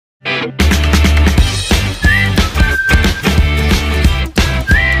Hello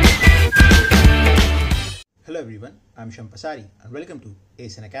everyone, I'm Shampasari and welcome to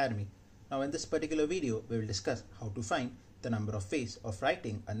ASN Academy. Now in this particular video, we will discuss how to find the number of ways of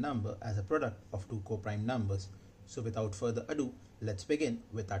writing a number as a product of two coprime numbers. So without further ado, let's begin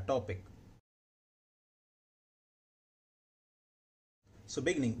with our topic. So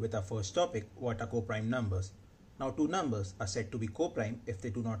beginning with our first topic, what are coprime numbers? Now two numbers are said to be coprime if they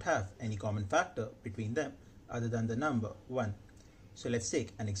do not have any common factor between them other than the number 1. So let's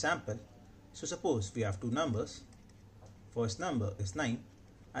take an example. So suppose we have two numbers. First number is 9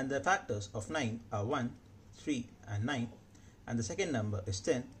 and the factors of 9 are 1, 3 and 9, and the second number is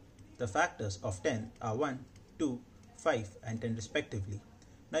 10. The factors of 10 are 1, 2, 5 and 10 respectively.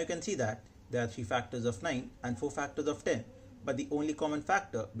 Now you can see that there are 3 factors of 9 and 4 factors of 10, but the only common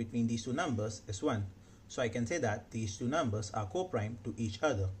factor between these two numbers is 1. So I can say that these two numbers are coprime to each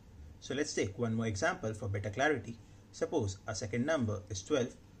other. So let's take one more example for better clarity. Suppose our second number is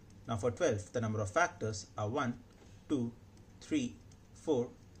 12. Now for 12, the number of factors are 1, 2, 3, 4,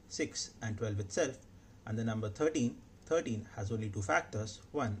 6 and 12 itself, and the number 13 has only 2 factors,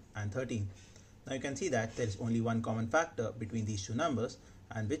 1 and 13. Now you can see that there is only one common factor between these two numbers,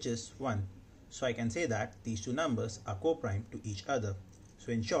 and which is 1. So I can say that these two numbers are coprime to each other.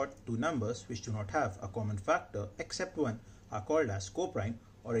 So in short, two numbers which do not have a common factor except 1 are called as coprime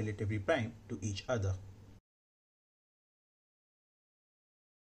or relatively prime to each other.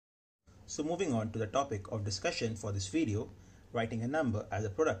 So moving on to the topic of discussion for this video, writing a number as a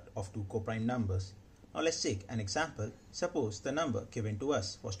product of two coprime numbers. Now let's take an example. Suppose the number given to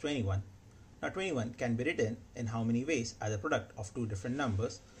us was 21. Now 21 can be written in how many ways as a product of two different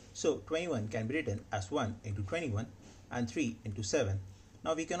numbers. So 21 can be written as 1 into 21 and 3 into 7.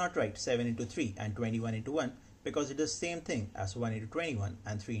 Now we cannot write 7 into 3 and 21 into 1 because it is the same thing as 1 into 21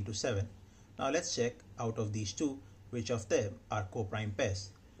 and 3 into 7. Now let's check out of these two which of them are coprime pairs.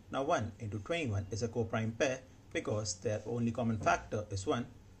 Now 1 into 21 is a coprime pair because their only common factor is 1.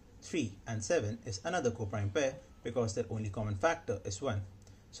 3 and 7 is another coprime pair because their only common factor is 1.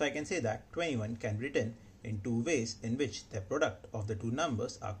 So I can say that 21 can be written in two ways in which the product of the two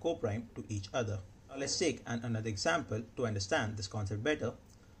numbers are coprime to each other. Now let's take another example to understand this concept better.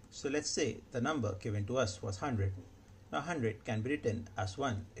 So let's say the number given to us was 100. Now 100 can be written as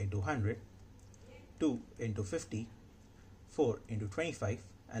 1 into 100, 2 into 50, 4 into 25,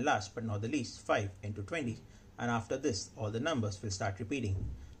 and last but not the least 5 into 20, and after this all the numbers will start repeating.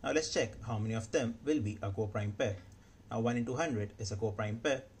 Now let's check how many of them will be a coprime pair. Now 1 into 100 is a coprime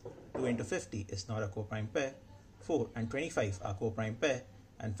pair, 2 into 50 is not a coprime pair, 4 and 25 are coprime pair,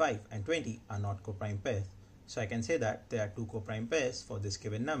 and 5 and 20 are not coprime pairs. So I can say that there are two coprime pairs for this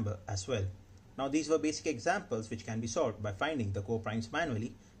given number as well. Now these were basic examples which can be solved by finding the coprimes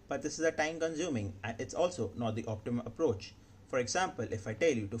manually, but this is a time consuming and it's also not the optimum approach. For example, if I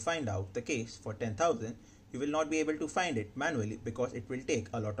tell you to find out the case for 10,000, you will not be able to find it manually because it will take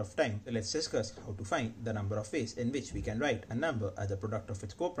a lot of time. So let's discuss how to find the number of ways in which we can write a number as a product of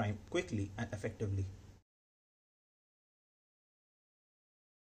its coprime quickly and effectively.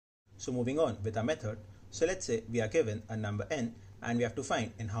 So moving on with our method, so let's say we are given a number n and we have to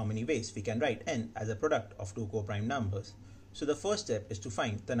find in how many ways we can write n as a product of two coprime numbers. So the first step is to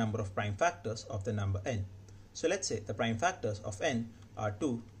find the number of prime factors of the number n. So let's say the prime factors of n are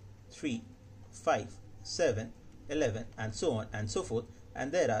 2, 3, 5, 7, 11 and so on and so forth,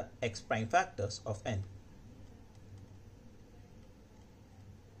 and there are x prime factors of n.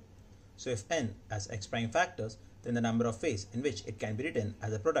 So if n has x prime factors, then the number of ways in which it can be written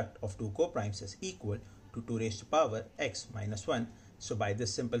as a product of two coprimes is equal to 2 raised to power x minus 1. So by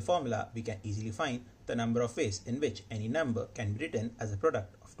this simple formula, we can easily find the number of ways in which any number can be written as a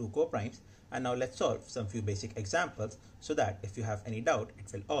product of two coprimes. And now let's solve some few basic examples so that if you have any doubt,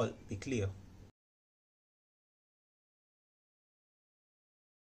 it will all be clear.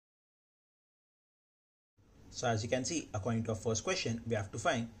 So as you can see, according to our first question, we have to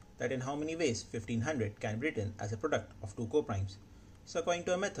find that in how many ways 1500 can be written as a product of two coprimes. So according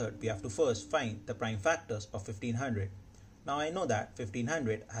to our method, we have to first find the prime factors of 1500. Now I know that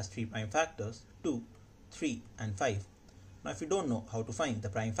 1500 has 3 prime factors, 2, 3 and 5. Now if you don't know how to find the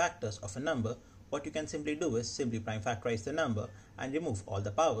prime factors of a number, what you can simply do is simply prime factorize the number and remove all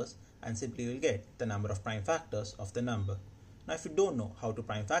the powers, and simply you will get the number of prime factors of the number. Now if you don't know how to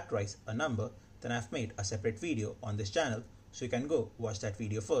prime factorize a number, then I've made a separate video on this channel, so you can go watch that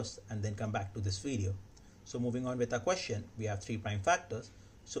video first and then come back to this video. So moving on with our question, we have 3 prime factors,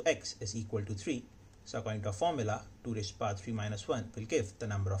 so x is equal to 3. So according to our formula, 2 raised to power 3 minus 1 will give the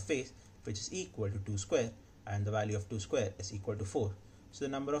number of ways, which is equal to 2 square, and the value of 2 square is equal to 4. So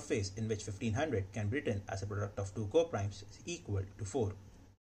the number of ways in which 1500 can be written as a product of two coprimes is equal to 4.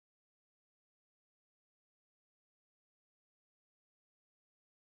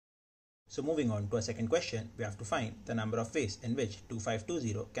 So moving on to our second question, we have to find the number of ways in which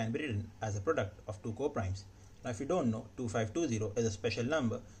 2520 can be written as a product of two coprimes. Now if you don't know, 2520 is a special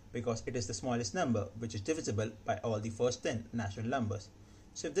number because it is the smallest number which is divisible by all the first 10 natural numbers.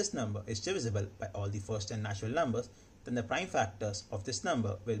 So if this number is divisible by all the first 10 natural numbers, then the prime factors of this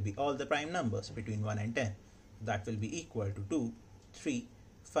number will be all the prime numbers between 1 and 10. That will be equal to 2, 3,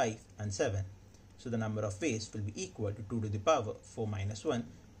 5 and 7. So the number of ways will be equal to 2 to the power 4 minus 1,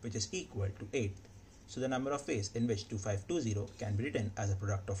 which is equal to 8. So the number of ways in which 2520 can be written as a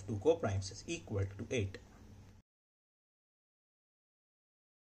product of two coprimes is equal to 8.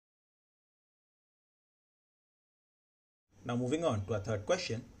 Now moving on to our third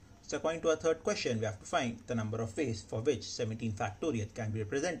question. So according to our third question, we have to find the number of ways for which 17 factorial can be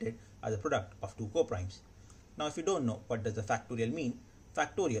represented as a product of two coprimes. Now if you don't know what does the factorial mean,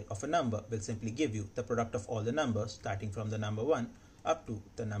 factorial of a number will simply give you the product of all the numbers starting from the number 1 up to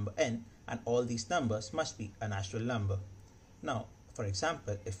the number n, and all these numbers must be a natural number. Now for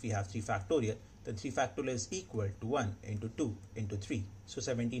example, if we have 3 factorial, then 3 factorial is equal to 1 into 2 into 3. So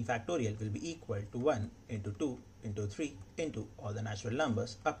 17 factorial will be equal to 1 into 2 into 3 into all the natural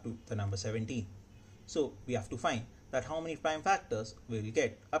numbers up to the number 17. So we have to find that how many prime factors we will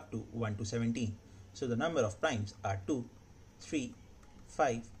get up to 1 to 17. So the number of primes are 2, 3,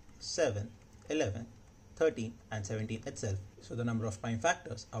 5, 7, 11, 13 and 17 itself. So the number of prime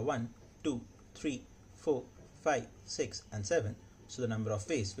factors are 1, 2, 3, 4, 5, 6 and 7. So the number of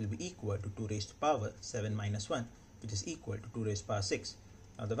ways will be equal to 2 raised to power 7 minus 1, which is equal to 2 raised to power 6.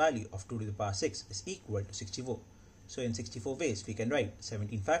 Now the value of 2 to the power 6 is equal to 64. So in 64 ways we can write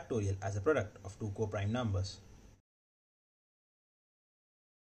 17 factorial as a product of two coprime numbers.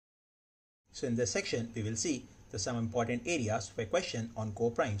 So in this section we will see some important areas where questions on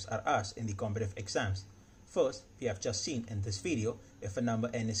coprimes are asked in the competitive exams. First, we have just seen in this video, if a number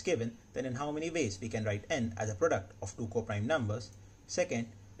n is given, then in how many ways we can write n as a product of two coprime numbers. Second,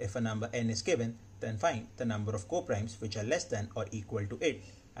 if a number n is given, then find the number of coprimes which are less than or equal to it.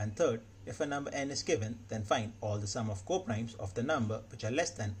 And third, if a number n is given, then find all the sum of coprimes of the number which are less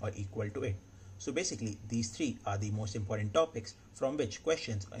than or equal to it. So basically, these three are the most important topics from which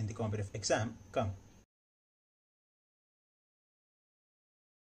questions in the competitive exam come.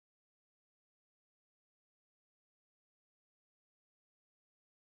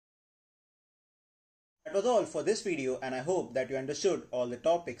 That was all for this video, and I hope that you understood all the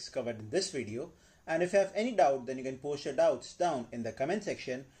topics covered in this video. And if you have any doubt, then you can post your doubts down in the comment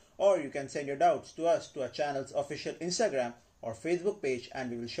section, or you can send your doubts to us to our channel's official Instagram or Facebook page,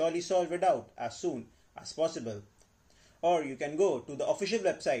 and we will surely solve your doubt as soon as possible. Or you can go to the official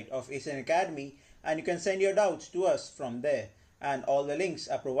website of ACN Academy and you can send your doubts to us from there, and all the links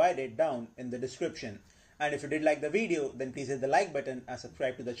are provided down in the description. And if you did like the video, then please hit the like button and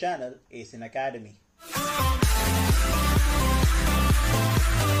subscribe to the channel ACN Academy.